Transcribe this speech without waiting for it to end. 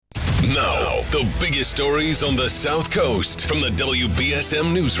Now, the biggest stories on the South Coast from the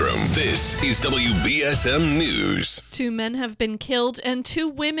WBSM Newsroom. This is WBSM News. 2 men have been killed and 2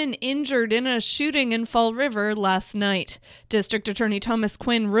 women injured in a shooting in Fall River last night. District Attorney Thomas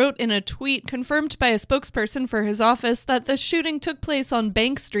Quinn wrote in a tweet confirmed by a spokesperson for his office that the shooting took place on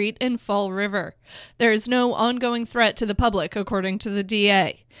Bank Street in Fall River. There is no ongoing threat to the public, according to the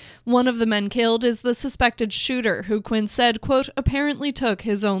DA. One of the men killed is the suspected shooter, who Quinn said, quote, apparently took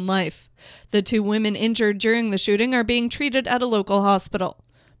his own life. The 2 women injured during the shooting are being treated at a local hospital.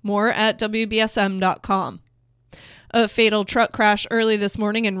 More at WBSM.com. A fatal truck crash early this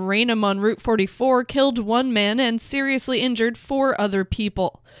morning in Raynham on Route 44 killed 1 man and seriously injured 4 other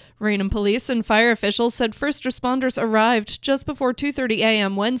people. Raynham police and fire officials said first responders arrived just before 2:30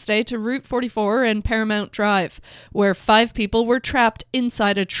 a.m. Wednesday to Route 44 and Paramount Drive, where 5 people were trapped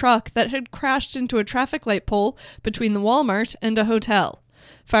inside a truck that had crashed into a traffic light pole between the Walmart and a hotel.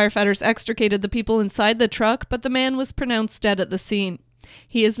 Firefighters extricated the people inside the truck, but the man was pronounced dead at the scene.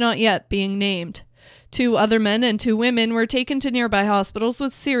 He is not yet being named. 2 other men and 2 women were taken to nearby hospitals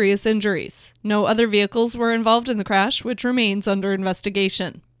with serious injuries. No other vehicles were involved in the crash, which remains under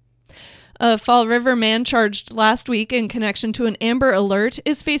investigation. A Fall River man charged last week in connection to an Amber Alert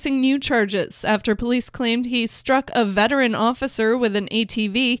is facing new charges after police claimed he struck a veteran officer with an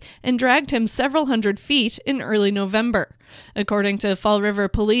ATV and dragged him several hundred feet in early November. According to Fall River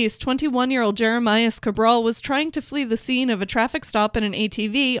Police, 21-year-old Jeremias Cabral was trying to flee the scene of a traffic stop in an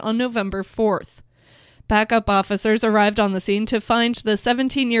ATV on November 4th. Backup officers arrived on the scene to find the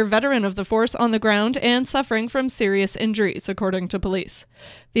 17-year veteran of the force on the ground and suffering from serious injuries, according to police.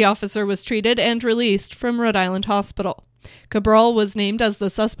 The officer was treated and released from Rhode Island Hospital. Cabral was named as the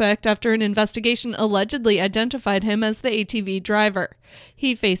suspect after an investigation allegedly identified him as the ATV driver.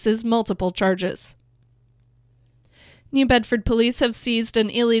 He faces multiple charges. New Bedford police have seized an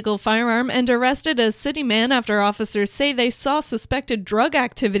illegal firearm and arrested a city man after officers say they saw suspected drug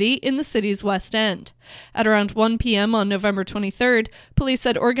activity in the city's West End. At around 1 p.m. on November 23rd, police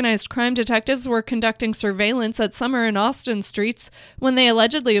said organized crime detectives were conducting surveillance at Summer and Austin streets when they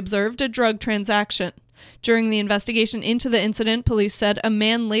allegedly observed a drug transaction. During the investigation into the incident, police said a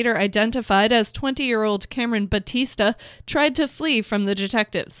man later identified as 20-year-old Cameron Batista tried to flee from the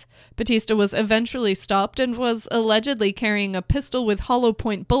detectives. Batista was eventually stopped and was allegedly carrying a pistol with hollow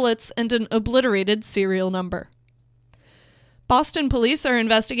point bullets and an obliterated serial number. Boston police are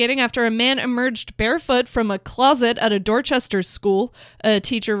investigating after a man emerged barefoot from a closet at a Dorchester school. A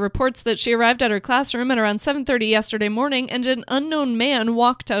teacher reports that she arrived at her classroom at around 7:30 yesterday morning and an unknown man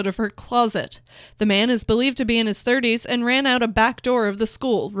walked out of her closet. The man is believed to be in his 30s and ran out a back door of the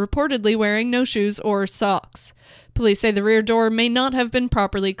school, reportedly wearing no shoes or socks. Police say the rear door may not have been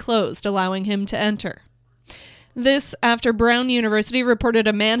properly closed, allowing him to enter. This after Brown University reported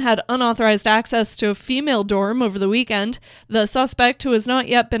a man had unauthorized access to a female dorm over the weekend. The suspect, who has not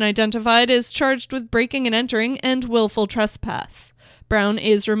yet been identified, is charged with breaking and entering and willful trespass. Brown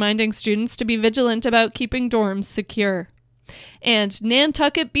is reminding students to be vigilant about keeping dorms secure. And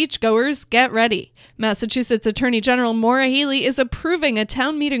Nantucket beachgoers, get ready. Massachusetts Attorney General Maura Healey is approving a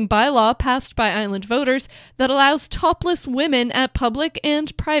town meeting bylaw passed by island voters that allows topless women at public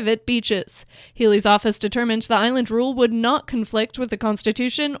and private beaches. Healey's office determined the island rule would not conflict with the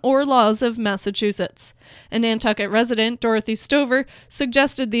Constitution or laws of Massachusetts. A Nantucket resident, Dorothy Stover,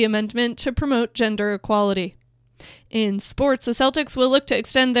 suggested the amendment to promote gender equality. In sports, the Celtics will look to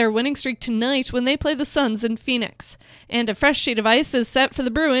extend their winning streak tonight when they play the Suns in Phoenix. And a fresh sheet of ice is set for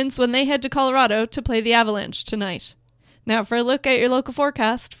the Bruins when they head to Colorado to play the Avalanche tonight. Now for a look at your local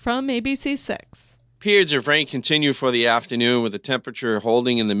forecast from ABC6. Periods of rain continue for the afternoon with the temperature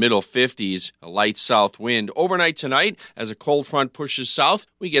holding in the middle 50s, a light south wind. Overnight tonight, as a cold front pushes south,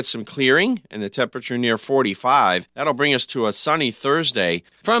 we get some clearing and the temperature near 45. That'll bring us to a sunny Thursday.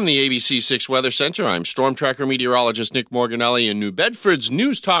 From the ABC6 Weather Center, I'm Storm Tracker meteorologist Nick Morganelli in New Bedford's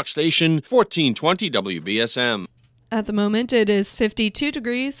News Talk Station, 1420 WBSM. At the moment, it is 52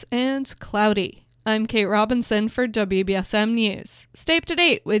 degrees and cloudy. I'm Kate Robinson for WBSM News. Stay up to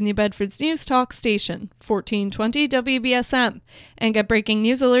date with New Bedford's News Talk Station, 1420 WBSM, and get breaking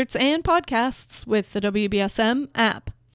news alerts and podcasts with the WBSM app.